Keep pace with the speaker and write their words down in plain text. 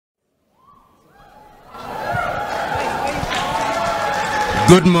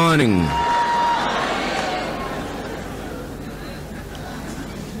Good morning.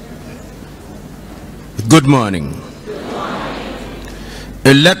 Good morning.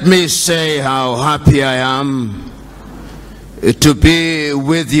 Let me say how happy I am to be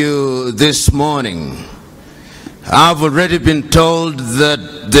with you this morning. I've already been told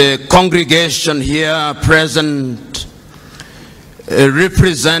that the congregation here present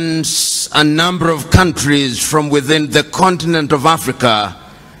represents a number of countries from within the continent of Africa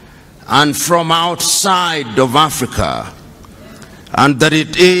and from outside of Africa, and that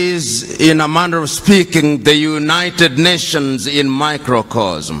it is, in a manner of speaking, the United Nations in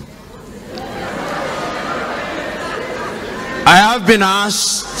microcosm. I have been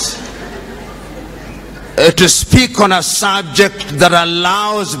asked to speak on a subject that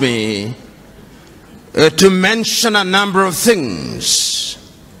allows me to mention a number of things,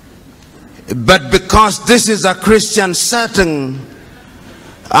 but because this is a Christian setting,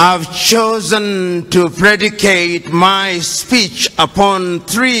 I've chosen to predicate my speech upon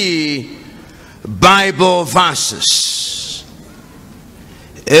 3 Bible verses.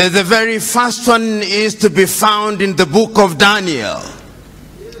 The very first one is to be found in the book of Daniel.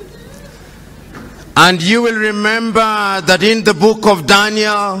 And you will remember that in the book of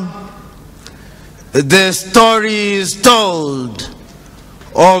Daniel, the story is told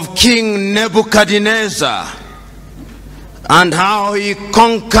of King Nebuchadnezzar and how he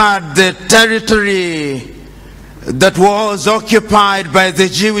conquered the territory that was occupied by the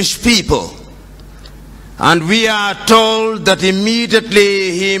Jewish people. And we are told that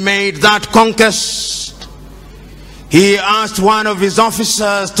immediately he made that conquest, he asked one of his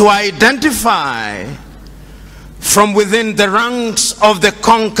officers to identify from within the ranks of the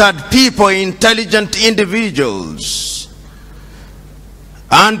conquered people intelligent individuals.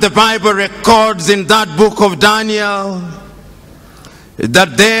 And the Bible records in that book of Daniel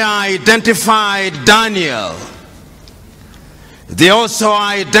that they identified Daniel. They also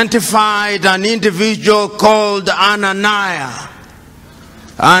identified an individual called Ananias,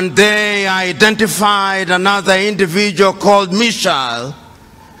 and they identified another individual called Mishael,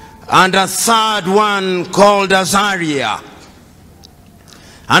 and a third one called Azariah.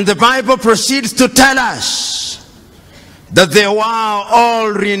 And the Bible proceeds to tell us that they were all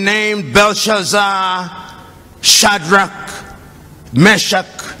renamed Belshazzar, Shadrach, Meshach,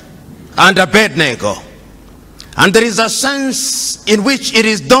 and Abednego. And there is a sense in which it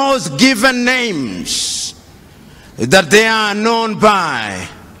is those given names that they are known by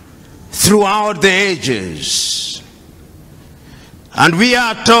throughout the ages. And we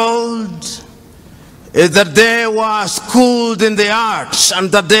are told that they were schooled in the arts and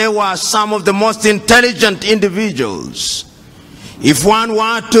that they were some of the most intelligent individuals. If one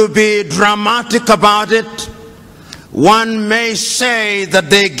were to be dramatic about it, one may say that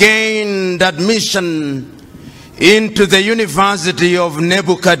they gained admission into the University of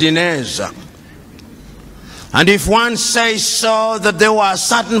Nebuchadnezzar. And if one says so, that there were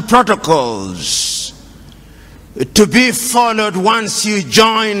certain protocols to be followed once you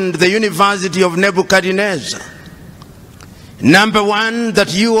joined the University of Nebuchadnezzar. Number one,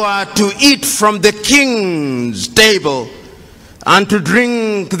 that you are to eat from the king's table and to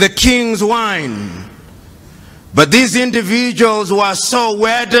drink the king's wine. But these individuals were so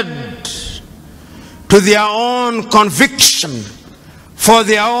wedded to their own conviction for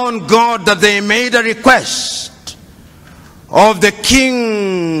their own God that they made a request of the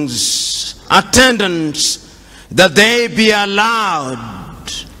king's attendants that they be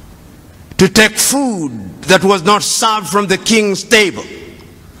allowed to take food that was not served from the king's table.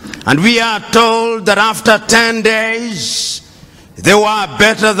 And we are told that after 10 days, they were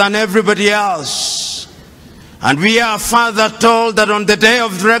better than everybody else. And we are further told that on the day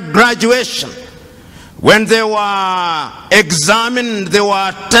of graduation, when they were examined, they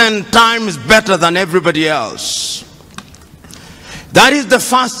were 10 times better than everybody else. That is the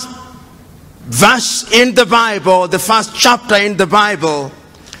first verse in the Bible, the first chapter in the Bible,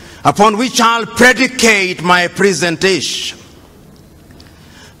 upon which I'll predicate my presentation.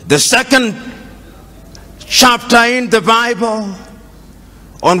 The second chapter in the Bible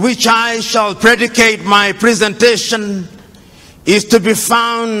on which I shall predicate my presentation is to be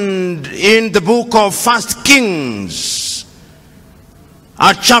found in the book of 1 Kings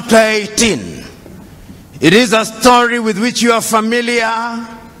at chapter 18. It is a story with which you are familiar.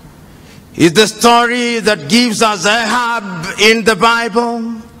 It's the story that gives us Ahab in the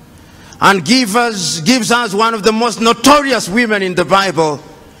Bible and gives us one of the most notorious women in the Bible,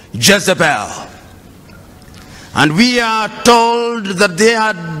 Jezebel. And we are told that there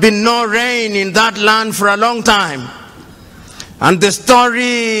had been no rain in that land for a long time. And the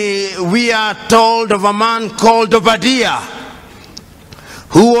story we are told of a man called Obadiah,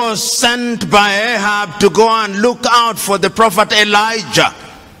 who was sent by Ahab to go and look out for the prophet Elijah.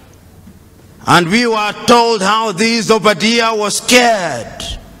 And we were told how this Obadiah was scared.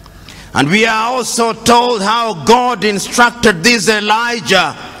 And we are also told how God instructed this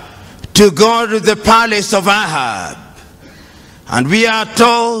Elijah to go to the palace of Ahab. And we are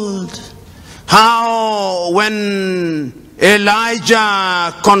told how when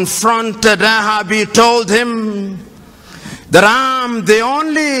Elijah confronted Ahab, he told him that I'm the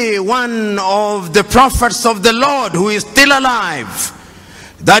only one of the prophets of the Lord who is still alive.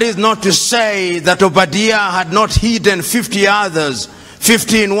 That is not to say that Obadiah had not hidden 50 others,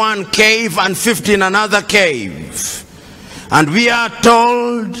 50 in one cave and 50 in another cave. And we are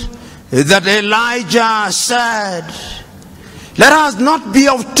told that Elijah said, let us not be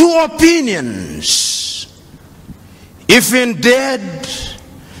of two opinions. If indeed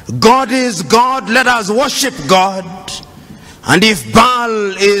God is God, let us worship God. And if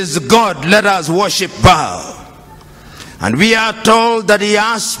Baal is God, let us worship Baal. And we are told that he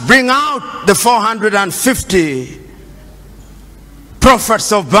asked, bring out the 450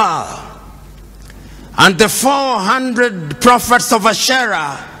 prophets of Baal and the 400 prophets of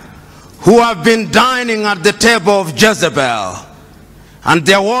Asherah who have been dining at the table of Jezebel. And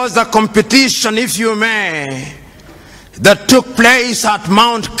there was a competition, if you may, that took place at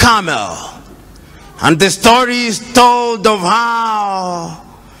Mount Carmel. And the story is told of how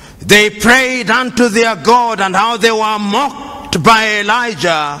they prayed unto their God and how they were mocked by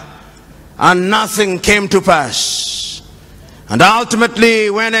Elijah and nothing came to pass. And ultimately,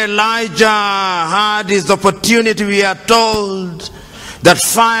 when Elijah had his opportunity, we are told that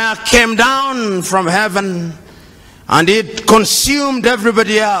fire came down from heaven and it consumed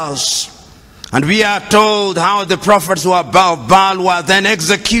everybody else. And we are told how the prophets who of Baal were then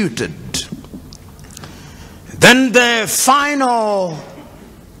executed. Then the final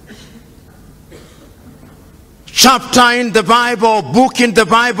chapter in the Bible, book in the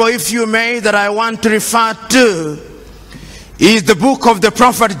Bible, if you may, that I want to refer to is the book of the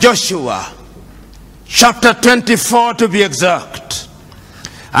prophet Joshua, chapter 24 to be exact.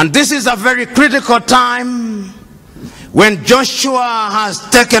 And this is a very critical time when Joshua has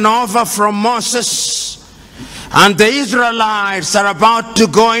taken over from Moses and the Israelites are about to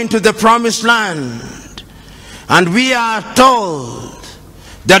go into the promised land. And we are told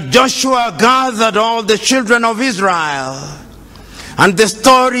that Joshua gathered all the children of Israel, and the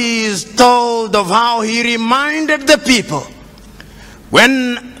story is told of how he reminded the people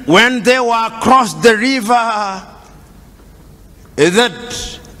when they were across the river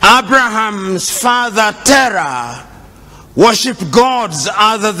that Abraham's father Terah worshipped gods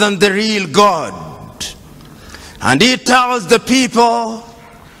other than the real God. And he tells the people,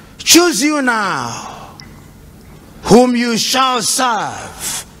 choose you now whom you shall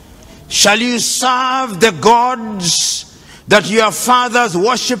serve. Shall you serve the gods that your fathers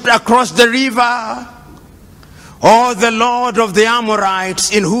worshipped across the river, or the Lord of the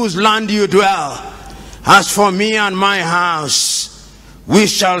Amorites in whose land you dwell? As for me and my house, we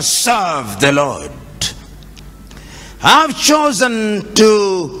shall serve the Lord. I've chosen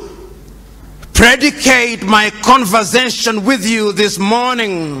to predicate my conversation with you this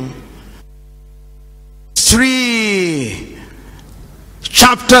morning 3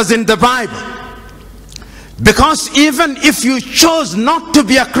 chapters in the Bible, because even if you chose not to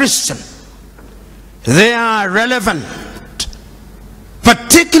be a Christian, they are relevant,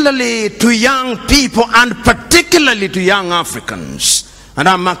 particularly to young people and particularly to young Africans. And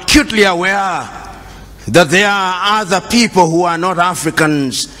I'm acutely aware that there are other people who are not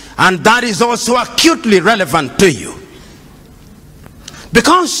Africans, and that is also acutely relevant to you,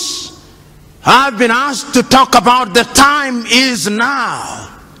 because I've been asked to talk about the time is now.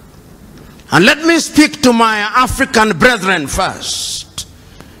 And let me speak to my African brethren first.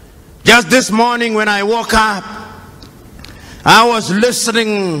 Just this morning when I woke up, I was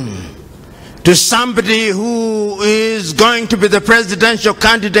listening to somebody who is going to be the presidential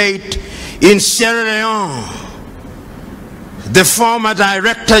candidate in Sierra Leone, the former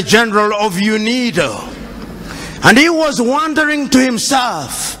Director General of UNIDO. And he was wondering to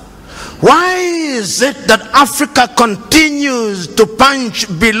himself, why is it that Africa continues to punch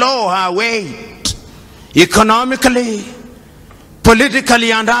below her weight, economically,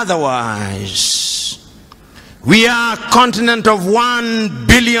 politically, and otherwise? We are a continent of 1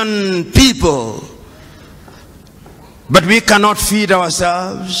 billion people, but we cannot feed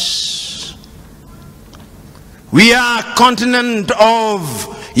ourselves. We are a continent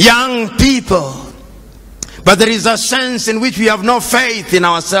of young people, but there is a sense in which we have no faith in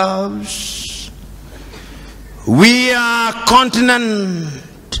ourselves. We are a continent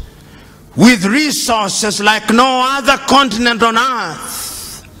with resources like no other continent on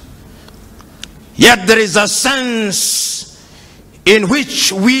earth. Yet there is a sense in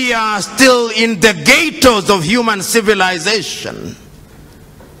which we are still in the ghettos of human civilization.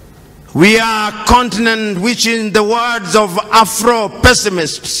 We are a continent which, in the words of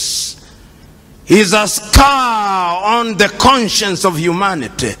Afro-pessimists, is a scar on the conscience of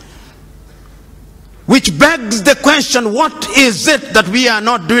humanity. Which begs the question, what is it that we are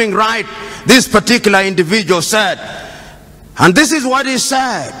not doing right? This particular individual said, and this is what he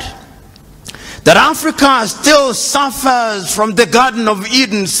said, that Africa still suffers from the Garden of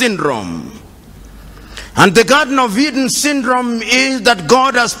Eden syndrome. And the Garden of Eden syndrome is that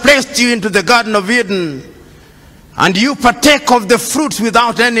God has placed you into the Garden of Eden and you partake of the fruits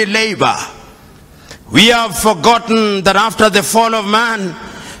without any labor. We have forgotten that after the fall of man,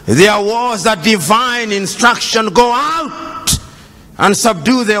 there was a divine instruction: go out and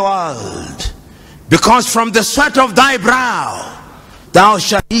subdue the world, because from the sweat of thy brow thou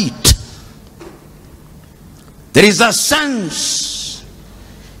shalt eat. There is a sense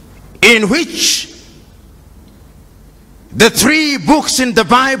in which the 3 books in the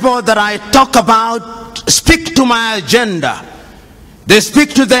Bible that I talk about speak to my agenda. They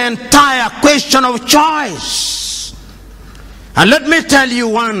speak to the entire question of choice. And let me tell you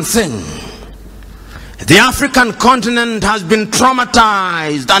one thing. The African continent has been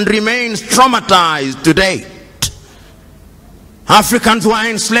traumatized and remains traumatized to date. Africans were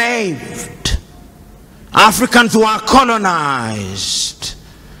enslaved. Africans were colonized.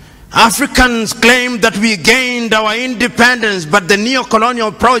 Africans claim that we gained our independence, but the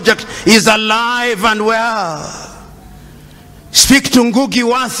neo-colonial project is alive and well. Speak to Ngugi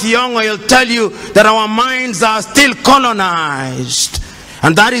wa Thiong'o, he'll tell you that our minds are still colonized.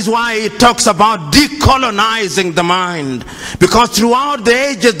 And that is why he talks about decolonizing the mind. Because throughout the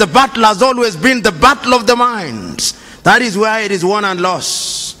ages, the battle has always been the battle of the minds. That is where it is won and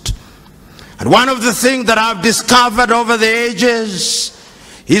lost. And one of the things that I've discovered over the ages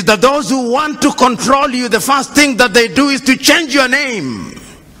is that those who want to control you, the first thing that they do is to change your name.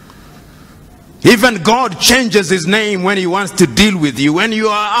 Even God changes his name when he wants to deal with you. When you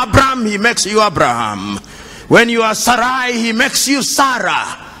are Abraham, he makes you Abraham. When you are Sarai, he makes you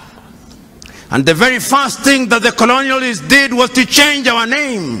Sarah. And the very first thing that the colonialists did was to change our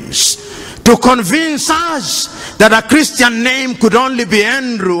names, to convince us that a Christian name could only be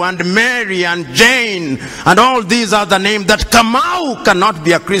Andrew and Mary and Jane and all these other names, that Kamau cannot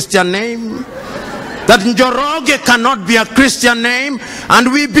be a Christian name, that Njoroge cannot be a Christian name,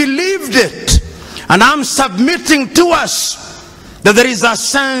 and we believed it. And I'm submitting to us that there is a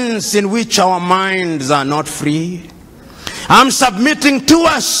sense in which our minds are not free. I'm submitting to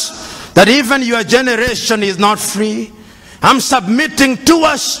us that even your generation is not free. I'm submitting to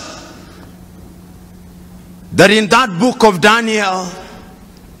us that in that book of Daniel,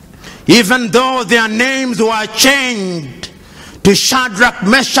 even though their names were changed to Shadrach,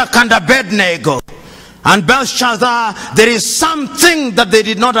 Meshach, and Abednego, and Belshazzar, there is something that they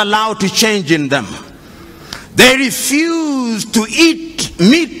did not allow to change in them. They refused to eat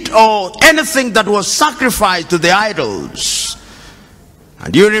meat or anything that was sacrificed to the idols.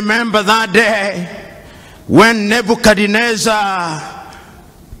 And you remember that day when Nebuchadnezzar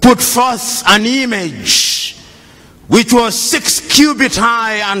put forth an image which was 6 cubits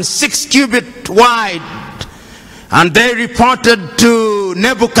high and 6 cubits wide. And they reported to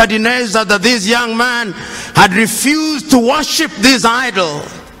Nebuchadnezzar that this young man had refused to worship this idol.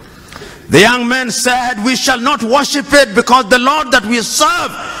 The young man said, we shall not worship it because the Lord that we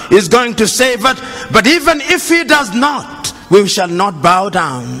serve is going to save it. But even if he does not, we shall not bow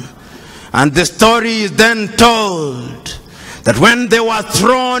down. And the story is then told that when they were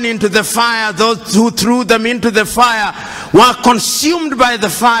thrown into the fire, those who threw them into the fire were consumed by the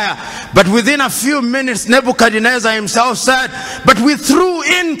fire. But within a few minutes, Nebuchadnezzar himself said, but we threw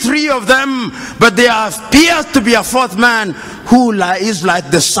in 3 of them, but there appears to be a 4th man who is like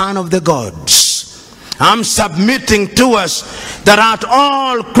the son of the gods. I'm submitting to us that at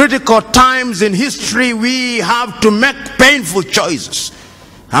all critical times in history, we have to make painful choices.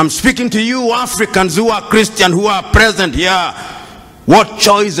 I'm speaking to you Africans who are Christian, who are present here. What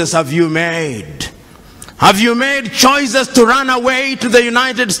choices have you made? Have you made choices to run away to the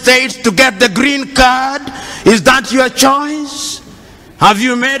United States to get the green card? Is that your choice? Have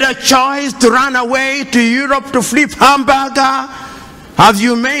you made a choice to run away to Europe to flip hamburger? Have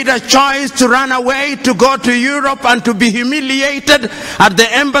you made a choice to run away, to go to Europe and to be humiliated at the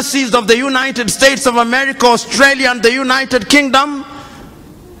embassies of the United States of America, Australia, and the United Kingdom?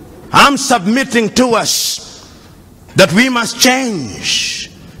 I'm submitting to us that we must change,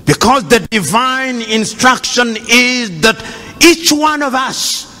 because the divine instruction is that each one of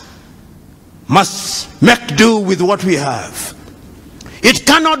us must make do with what we have. It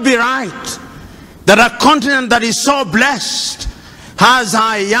cannot be right that a continent that is so blessed has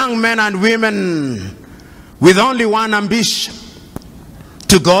our young men and women with only one ambition: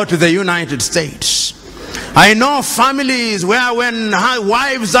 to go to the United States. I know families where when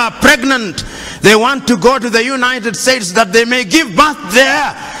wives are pregnant, they want to go to the United States that they may give birth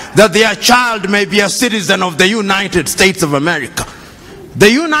there, that their child may be a citizen of the United States of America. The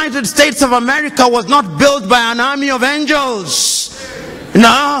United States of America was not built by an army of angels.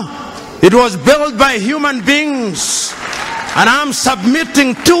 No, it was built by human beings. And I'm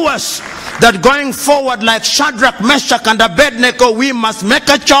submitting to us that going forward, like Shadrach, Meshach, and Abednego, we must make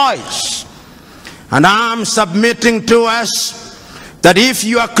a choice. And I'm submitting to us that if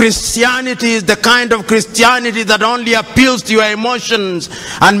your Christianity is the kind of Christianity that only appeals to your emotions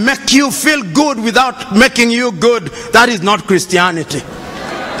and make you feel good without making you good, that is not Christianity.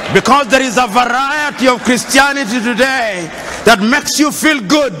 Because there is a variety of Christianity today that makes you feel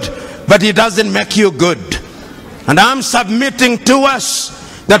good, but it doesn't make you good. And I'm submitting to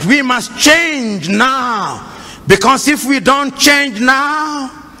us that we must change now, because if we don't change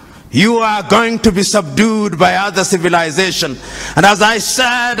now, you are going to be subdued by other civilization. And as I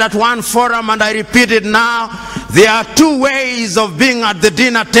said at one forum, and I repeat it now, there are two ways of being at the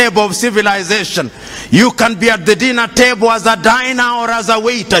dinner table of civilization. You can be at the dinner table as a diner or as a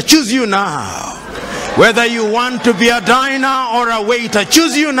waiter. Choose you now. Whether you want to be a diner or a waiter,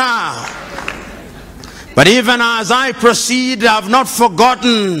 choose you now. But even as I proceed, I have not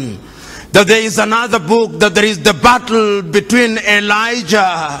forgotten that there is another book, that there is the battle between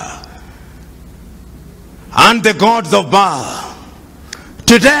Elijah and the gods of Baal.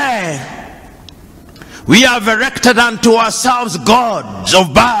 Today, we have erected unto ourselves gods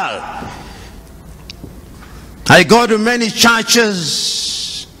of Baal. I go to many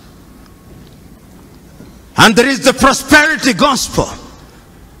churches, and there is the prosperity gospel.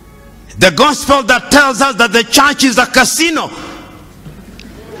 The gospel that tells us that the church is a casino,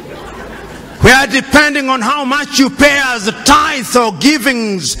 where depending on how much you pay as a tithe or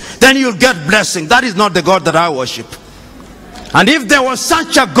givings, then you'll get blessing. That is not the God that I worship. And if there was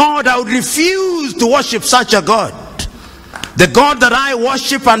such a God, I would refuse to worship such a God. The God that I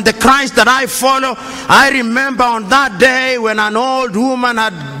worship and the Christ that I follow, I remember on that day when an old woman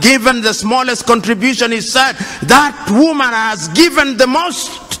had given the smallest contribution, he said, that woman has given the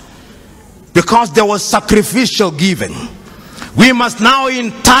most, because there was sacrificial giving. We must now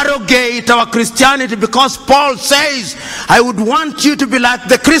interrogate our Christianity, because Paul says, I would want you to be like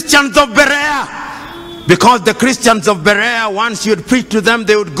the Christians of Berea. Because the Christians of Berea, once you'd preach to them,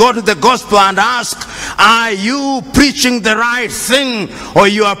 they would go to the gospel and ask, are you preaching the right thing, or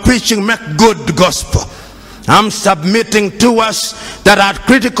you are preaching make good gospel? I'm submitting to us that at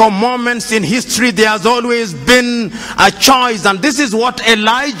critical moments in history there has always been a choice, and this is what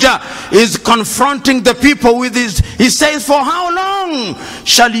Elijah is confronting the people with. He says, for how long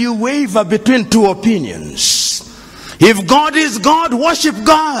shall you waver between two opinions? If God is God, worship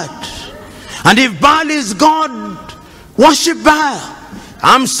God, and if Baal is God, worship Baal.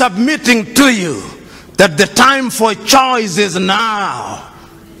 I'm submitting to you that the time for choice is now.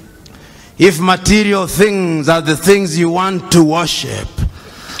 If material things are the things you want to worship,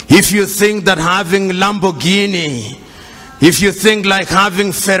 if you think that having Lamborghini, if you think like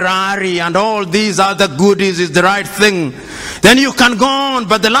having Ferrari and all these other goodies is the right thing, then you can go on.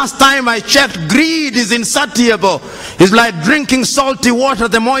 But the last time I checked, greed is insatiable. It's like drinking salty water.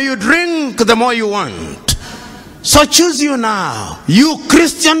 The more you drink, the more you want. So choose you now. You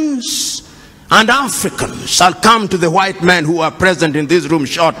Christians and Africans shall come to the white men who are present in this room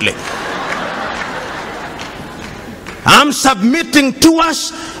shortly. I'm submitting to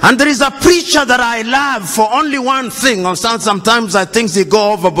us, and there is a preacher that I love for only one thing. Sometimes I think he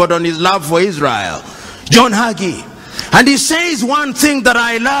go overboard on his love for Israel, John Hagee. And he says one thing that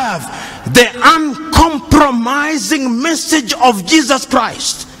I love: the uncompromising message of Jesus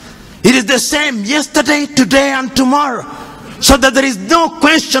Christ. It is the same yesterday, today, and tomorrow. So that there is no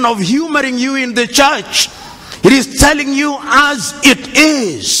question of humoring you in the church. It is telling you as it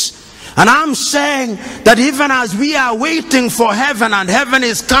is. And I'm saying that even as we are waiting for heaven, and heaven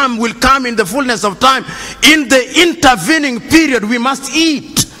will come in the fullness of time, in the intervening period we must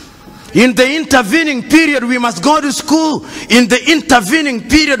eat. In the intervening period, we must go to school. In the intervening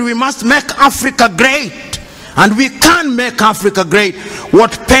period, we must make Africa great. And we can make Africa great.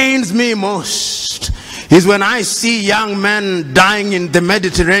 What pains me most is when I see young men dying in the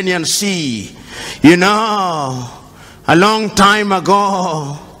Mediterranean Sea. You know, a long time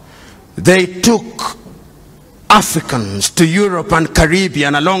ago, they took Africans to Europe and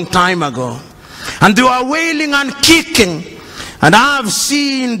Caribbean a long time ago. And they were wailing and kicking. And I've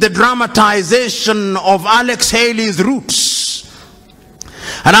seen the dramatization of Alex Haley's Roots.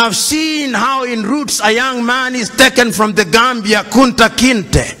 And I've seen how in Roots a young man is taken from the Gambia, Kunta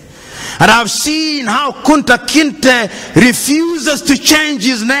Kinte. And I've seen how Kunta Kinte refuses to change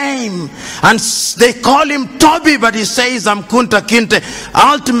his name. And they call him Toby, but he says, I'm Kunta Kinte.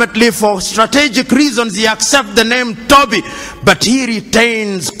 Ultimately, for strategic reasons, he accepts the name Toby. But he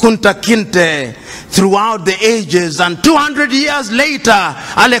retains Kunta Kinte throughout the ages. And 200 years later,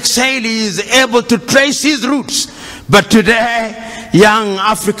 Alex Haley is able to trace his roots. But today, young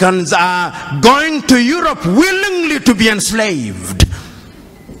Africans are going to Europe willingly to be enslaved.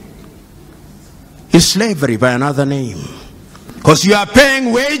 It's slavery by another name. Because you are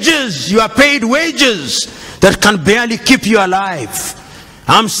paying wages, you are paid wages that can barely keep you alive.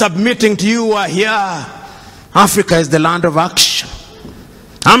 I'm submitting to you who are here, Africa is the land of action.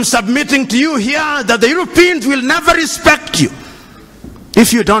 I'm submitting to you here that the Europeans will never respect you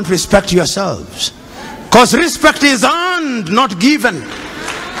if you don't respect yourselves. Because respect is earned, not given.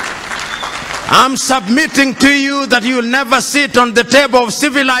 I'm submitting to you that you will never sit on the table of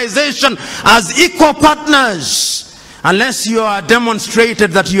civilization as equal partners unless you are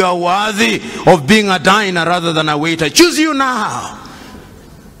demonstrated that you are worthy of being a diner rather than a waiter. Choose you now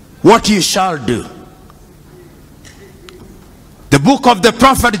what you shall do. The book of the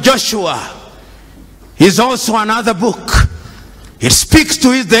prophet Joshua is also another book. It speaks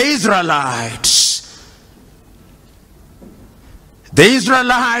to the Israelites. The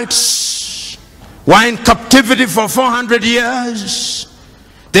Israelites were in captivity for 400 years.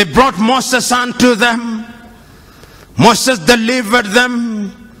 They brought Moses unto them. Moses delivered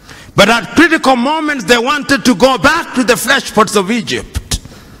them. But at critical moments, they wanted to go back to the flesh pots of Egypt.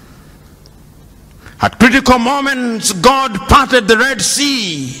 At critical moments, God parted the Red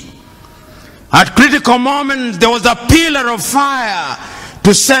Sea. At critical moments, there was a pillar of fire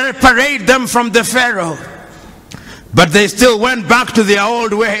to separate them from the Pharaoh. But they still went back to their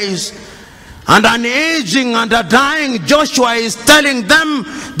old ways. And an aging and a dying Joshua is telling them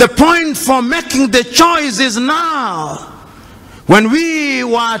the point for making the choice is now. When we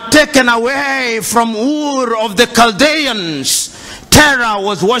were taken away from Ur of the Chaldeans, Terah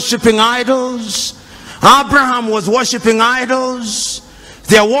was worshipping idols. Abraham was worshipping idols.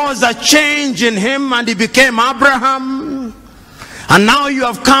 There was a change in him and he became Abraham. And now you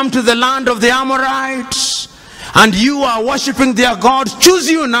have come to the land of the Amorites. And you are worshipping their gods. Choose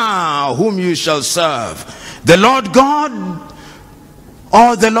you now whom you shall serve, the Lord God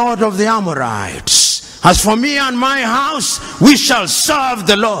or the Lord of the Amorites. As for me and my house, we shall serve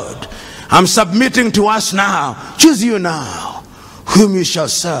the Lord. I'm submitting to us now. Choose you now whom you shall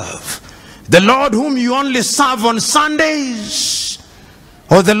serve, the Lord whom you only serve on Sundays,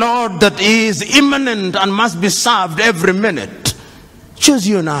 or the Lord that is immanent and must be served every minute. Choose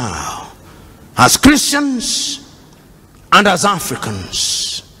you now. As Christians and as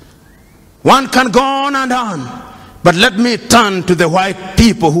Africans, one can go on and on, but let me turn to the white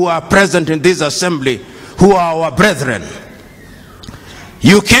people who are present in this assembly, who are our brethren.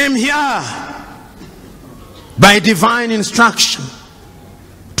 You came here by divine instruction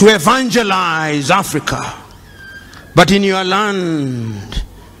to evangelize Africa, but in your land,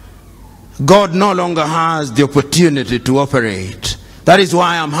 God no longer has the opportunity to operate. That is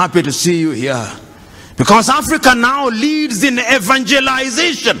why I'm happy to see you here. Because Africa now leads in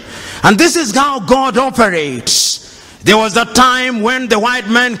evangelization. And this is how God operates. There was a time when the white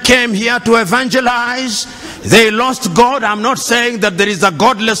men came here to evangelize. They lost God. I'm not saying that there is a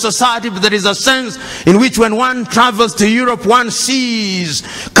godless society, but there is a sense in which when one travels to Europe, one sees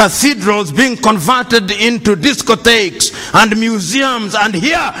cathedrals being converted into discotheques and museums. And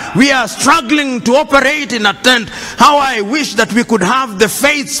here we are struggling to operate in a tent. How I wish that we could have the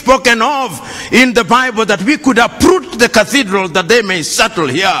faith spoken of in the Bible, that we could uproot the cathedrals that they may settle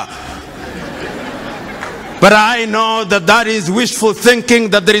here. But I know that that is wishful thinking,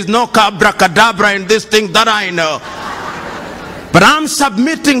 that there is no abracadabra in this thing, that I know. But I'm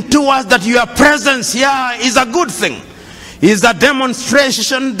submitting to us that your presence here is a good thing. Is a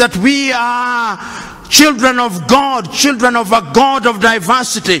demonstration that we are children of God, children of a God of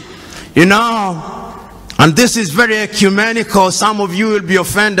diversity. You know, And this is very ecumenical. Some of you will be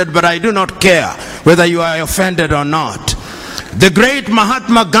offended, but I do not care whether you are offended or not. The great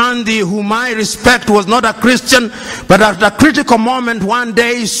Mahatma Gandhi, whom I respect, was not a Christian, but at a critical moment one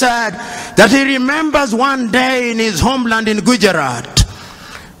day he said that he remembers one day in his homeland in Gujarat,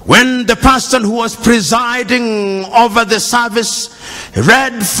 when the person who was presiding over the service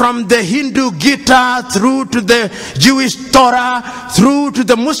read from the Hindu Gita through to the Jewish Torah, through to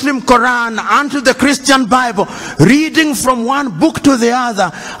the Muslim Quran and to the Christian Bible, reading from one book to the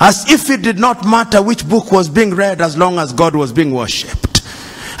other as if it did not matter which book was being read as long as God was being worshipped.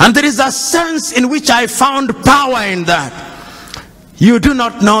 And there is a sense in which I found power in that. You do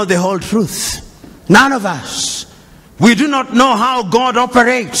not know the whole truth. None of us. We do not know how God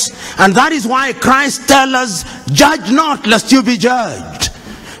operates. And that is why Christ tells us, judge not lest you be judged.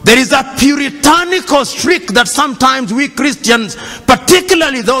 There is a puritanical streak that sometimes we Christians,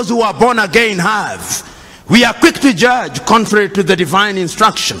 particularly those who are born again, have. We are quick to judge contrary to the divine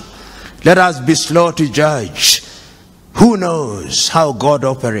instruction. Let us be slow to judge. Who knows how God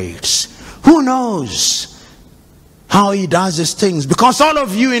operates? Who knows how he does his things? Because all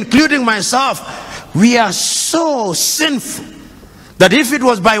of you, including myself, we are so sinful that if it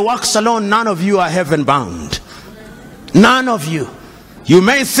was by works alone, none of you are heaven bound. None of you. You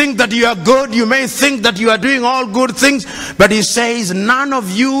may think that you are good, you may think that you are doing all good things, but he says none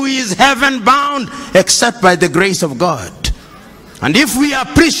of you is heaven bound except by the grace of God. And if we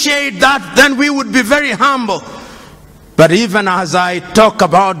appreciate that, then we would be very humble. But even as I talk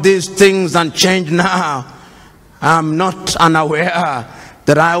about these things and change now, I'm not unaware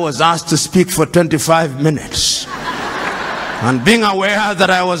that I was asked to speak for 25 minutes. And being aware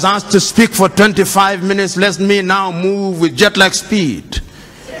that I was asked to speak for 25 minutes lets me now move with jet-lag speed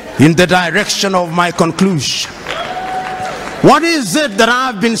in the direction of my conclusion. What is it that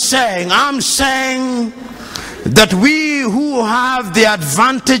I've been saying? I'm saying that we who have the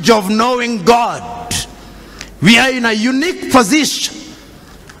advantage of knowing God, we are in a unique position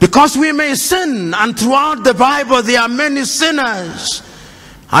because we may sin, and throughout the Bible there are many sinners.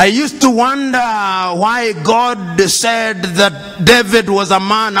 I used to wonder why God said that David was a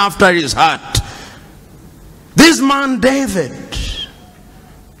man after his heart. This man David,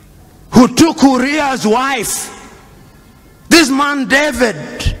 who took Uriah's wife, this man David,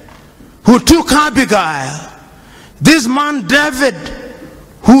 who took Abigail, this man David,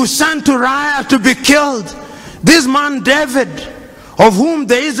 who sent Uriah to be killed, this man David, of whom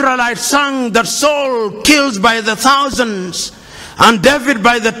the Israelites sang that Saul kills by the thousands, and David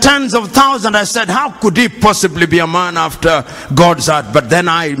by the tens of thousands. I said, how could he possibly be a man after God's heart? But then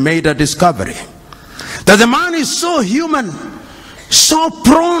I made a discovery that the man is so human, so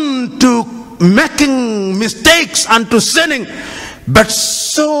prone to making mistakes and to sinning, but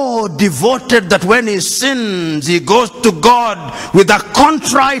so devoted that when he sins, he goes to God with a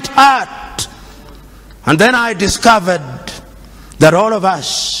contrite heart. And then I discovered that all of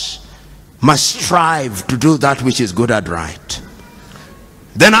us must strive to do that which is good and right.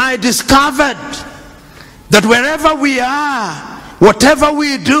 Then I discovered that wherever we are, whatever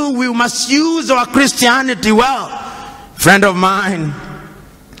we do, we must use our Christianity well. A friend of mine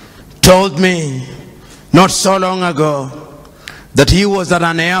told me not so long ago that he was at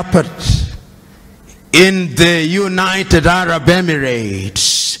an airport in the United Arab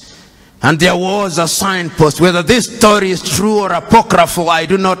Emirates, and there was a signpost. Whether this story is true or apocryphal, I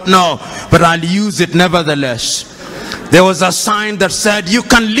do not know, but I'll use it nevertheless. There was a sign that said, you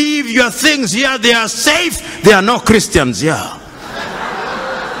can leave your things here, they are safe, there are no Christians here.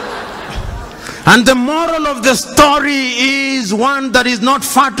 And the moral of the story is one that is not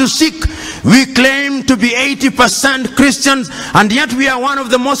far to seek. We claim to be 80% Christians, and yet we are one of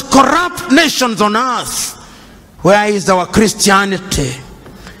the most corrupt nations on earth. Where is our Christianity?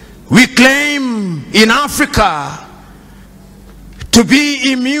 We claim in Africa to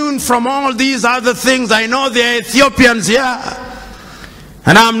be immune from all these other things. I know there are Ethiopians here,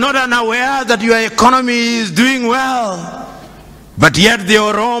 and I'm not unaware that your economy is doing well, but yet the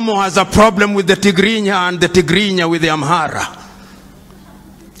Oromo has a problem with the Tigrinya, and the Tigrinya with the Amhara.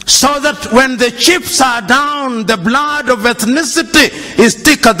 So that when the chips are down, the blood of ethnicity is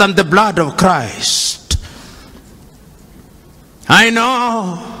thicker than the blood of Christ. I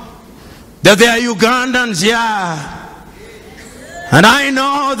know that there are Ugandans here, and I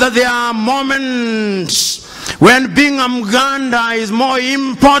know that there are moments when being a Muganda is more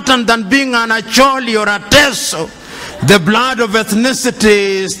important than being an Acholi or a Teso. The blood of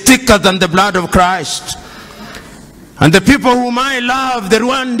ethnicity is thicker than the blood of Christ. And the people whom I love, the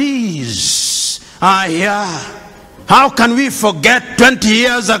Rwandese, are here. How can we forget 20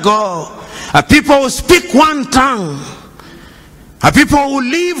 years ago a people who speak one tongue, a people who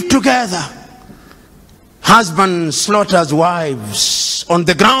live together. Husband slaughters wives on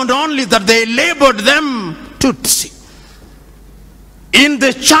the ground only that they labored them Tutsi. In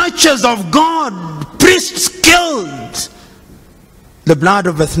the churches of God, priests killed. The blood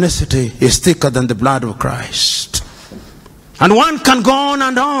of ethnicity is thicker than the blood of Christ. And one can go on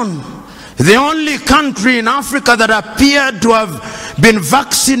and on. The only country in Africa that appeared to have been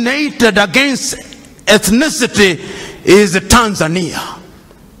vaccinated against ethnicity is Tanzania,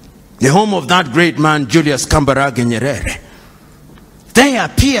 the home of that great man Julius Kambarage Nyerere. They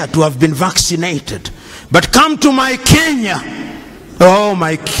appear to have been vaccinated. But come to my Kenya. Oh,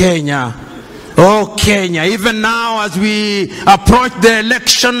 my Kenya. Oh, Kenya. Even now as we approach the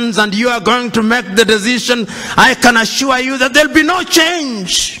elections and you are going to make the decision, I can assure you that there will be no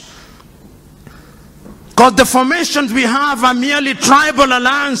change. Because the formations we have are merely tribal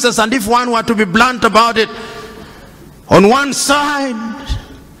alliances, and if one were to be blunt about it, on one side,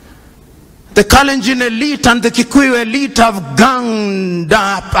 the Kalenjin elite and the Kikuyu elite have ganged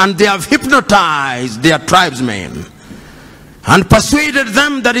up and they have hypnotized their tribesmen and persuaded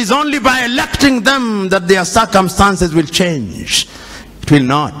them that it's only by electing them that their circumstances will change. It will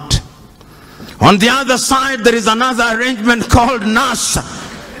not. On the other side, there is another arrangement called NASA.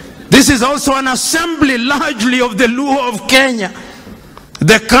 This is also an assembly largely of the Luo of Kenya,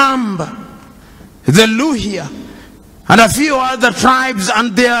 the Kamba, the Luhya, and a few other tribes,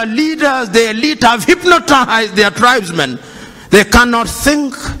 and their leaders, the elite, have hypnotized their tribesmen. They cannot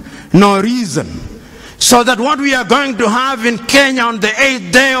think nor reason. So that what we are going to have in Kenya on the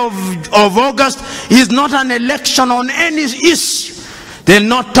 8th day of August is not an election on any issue. They'll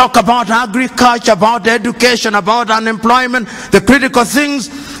not talk about agriculture, about education, about unemployment, the critical things.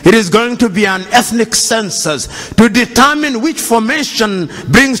 It is going to be an ethnic census to determine which formation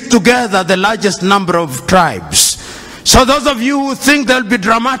brings together the largest number of tribes. So those of you who think there will be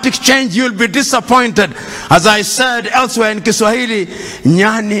dramatic change, you will be disappointed. As I said elsewhere in Kiswahili,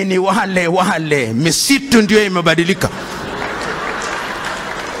 nyani ni wale wale, misitu ndio imebadilika.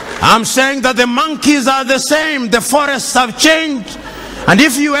 I'm saying that the monkeys are the same, the forests have changed. And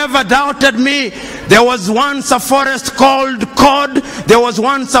if you ever doubted me, there was once a forest called COD, there was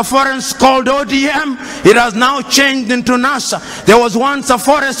once a forest called ODM, it has now changed into NASA. There was once a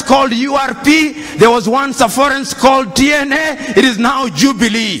forest called URP, there was once a forest called TNA, it is now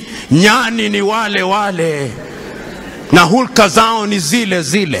Jubilee. Nyani ni wale wale, na hulka zao ni zile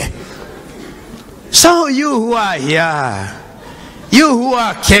zile. So you who are here, you who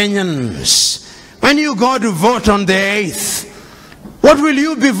are Kenyans, when you go to vote on the 8th, what will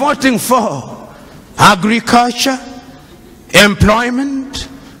you be voting for? Agriculture, employment,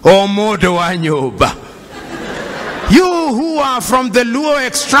 or modo anyoba? You who are from the Luo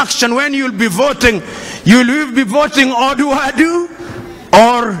extraction, when you'll be voting Oduadu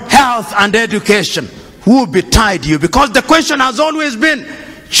or health and education. Who will betide you? Because the question has always been,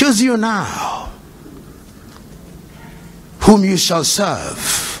 choose you now whom you shall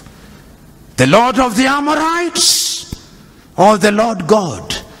serve, the Lord of the Amorites or the Lord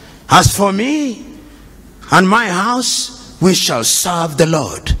God. As for me and my house, we shall serve the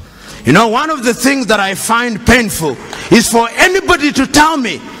Lord. You know, one of the things that I find painful is for anybody to tell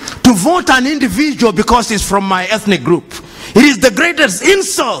me to vote an individual because he's from my ethnic group. It is the greatest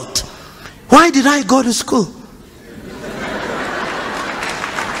insult. Why did I go to school?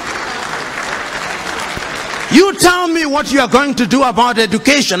 You tell me what you are going to do about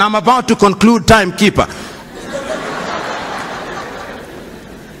education. I'm about to conclude, timekeeper.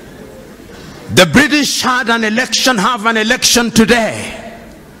 The British had an election, have an election today.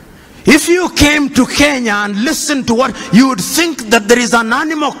 If you came to Kenya and listened to what, you would think that there is an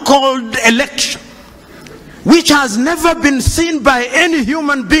animal called election, which has never been seen by any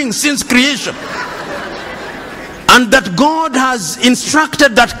human being since creation. And that God has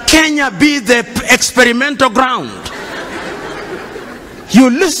instructed that Kenya be the experimental ground. You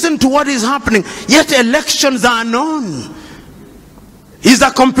listen to what is happening, yet elections are known. It's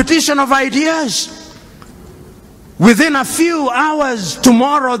a competition of ideas. Within a few hours,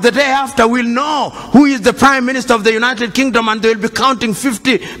 tomorrow, the day after, we'll know who is the Prime Minister of the United Kingdom, and they'll be counting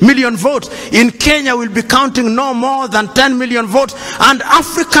 50 million votes. In Kenya, we'll be counting no more than 10 million votes, and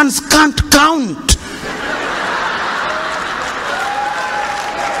Africans can't count.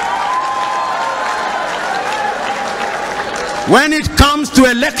 When it comes to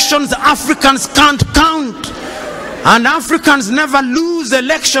elections, Africans can't count. And Africans never lose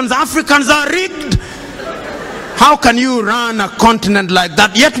elections. Africans are rigged. How can you run a continent like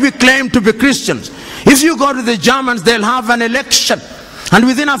that? Yet we claim to be Christians. If you go to the Germans, they'll have an election. And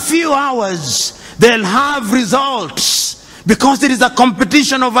within a few hours, they'll have results, because it is a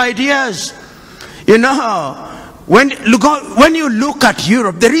competition of ideas. You know, when you look at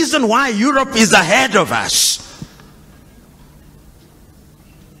Europe, the reason why Europe is ahead of us.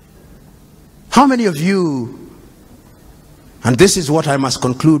 How many of you, and this is what I must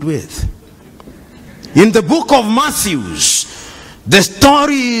conclude with. In the book of Matthew, the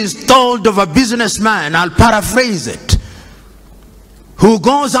story is told of a businessman, I'll paraphrase it, who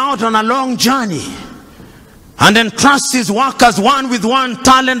goes out on a long journey and entrusts his workers, one with 1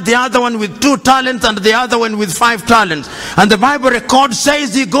 talent, the other one with 2 talents, and the other one with 5 talents. And the Bible record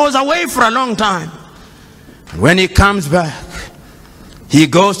says he goes away for a long time. And when he comes back, he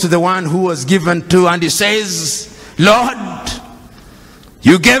goes to the one who was given 2, and he says, Lord,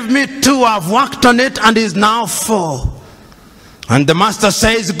 you gave me 2, I've worked on it, and is now 4. And the master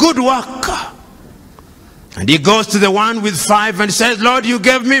says, good work. And he goes to the one with 5 and says, Lord, you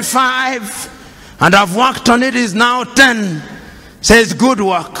gave me 5, and I've worked on it, is now 10. Says, good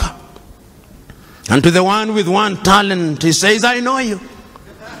work. And to the one with 1 talent, he says, I know you.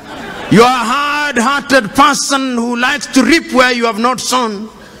 You are a hard-hearted person who likes to reap where you have not sown.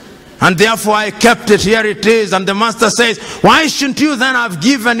 And therefore I kept it, here it is. And the master says, why shouldn't you then have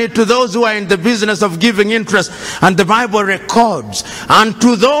given it to those who are in the business of giving interest? And the Bible records, and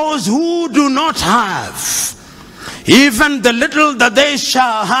to those who do not have, even the little that they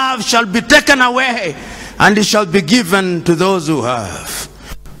shall have shall be taken away, and it shall be given to those who have.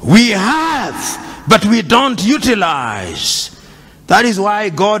 We have, but we don't utilize. That is why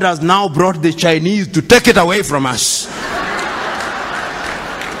God has now brought the Chinese to take it away from us.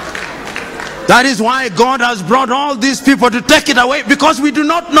 That is why God has brought all these people to take it away, because we do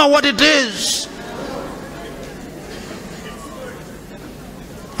not know what it is.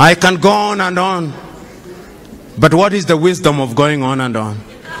 I can go on and on, but what is the wisdom of going on and on?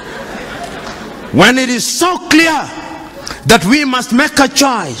 When it is so clear that we must make a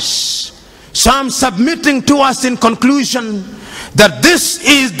choice. So I'm submitting to us in conclusion that this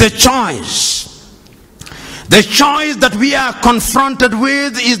is the choice. The choice that we are confronted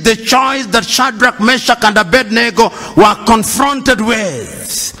with is the choice that Shadrach, Meshach, and Abednego were confronted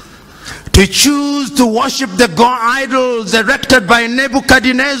with. To choose to worship the god idols erected by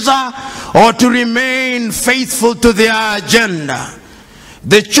Nebuchadnezzar, or to remain faithful to their agenda.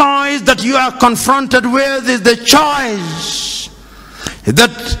 The choice that you are confronted with is the choice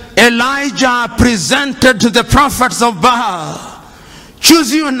that Elijah presented to the prophets of Baal.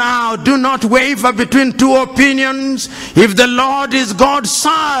 Choose you now. Do not waver between 2 opinions. If the Lord is God,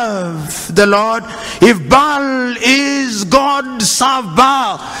 serve the Lord. If Baal is God, serve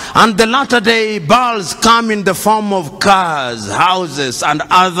Baal. And the latter day Baals come in the form of cars, houses, and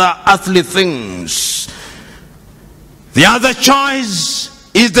other earthly things. The other choice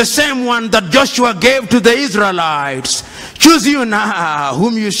is the same one that Joshua gave to the Israelites. Choose you now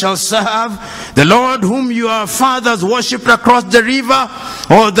whom you shall serve, the Lord whom your fathers worshipped across the river,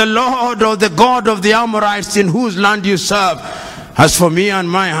 or the Lord or the God of the Amorites in whose land you serve. As for me and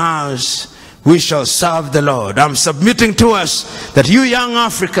my house, we shall serve the Lord. I'm submitting to us that you young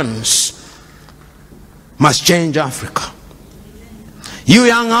Africans must change Africa. You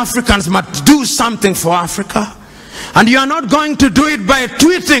young Africans must do something for Africa. And you are not going to do it by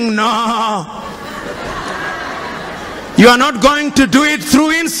tweeting, no. You are not going to do it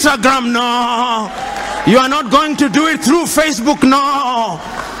through Instagram, no. You are not going to do it through Facebook, no.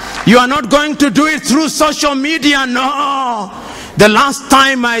 You are not going to do it through social media, no. The last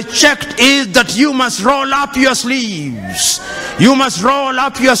time I checked is that you must roll up your sleeves. You must roll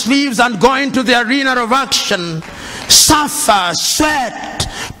up your sleeves and go into the arena of action. Suffer, sweat,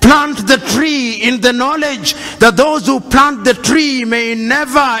 plant the tree in the knowledge that those who plant the tree may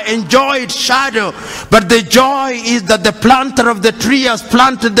never enjoy its shadow, but the joy is that the planter of the tree has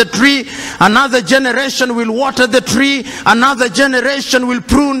planted the tree. Another generation will water the tree, another generation will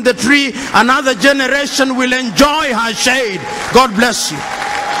prune the tree, another generation will enjoy her shade. God bless you.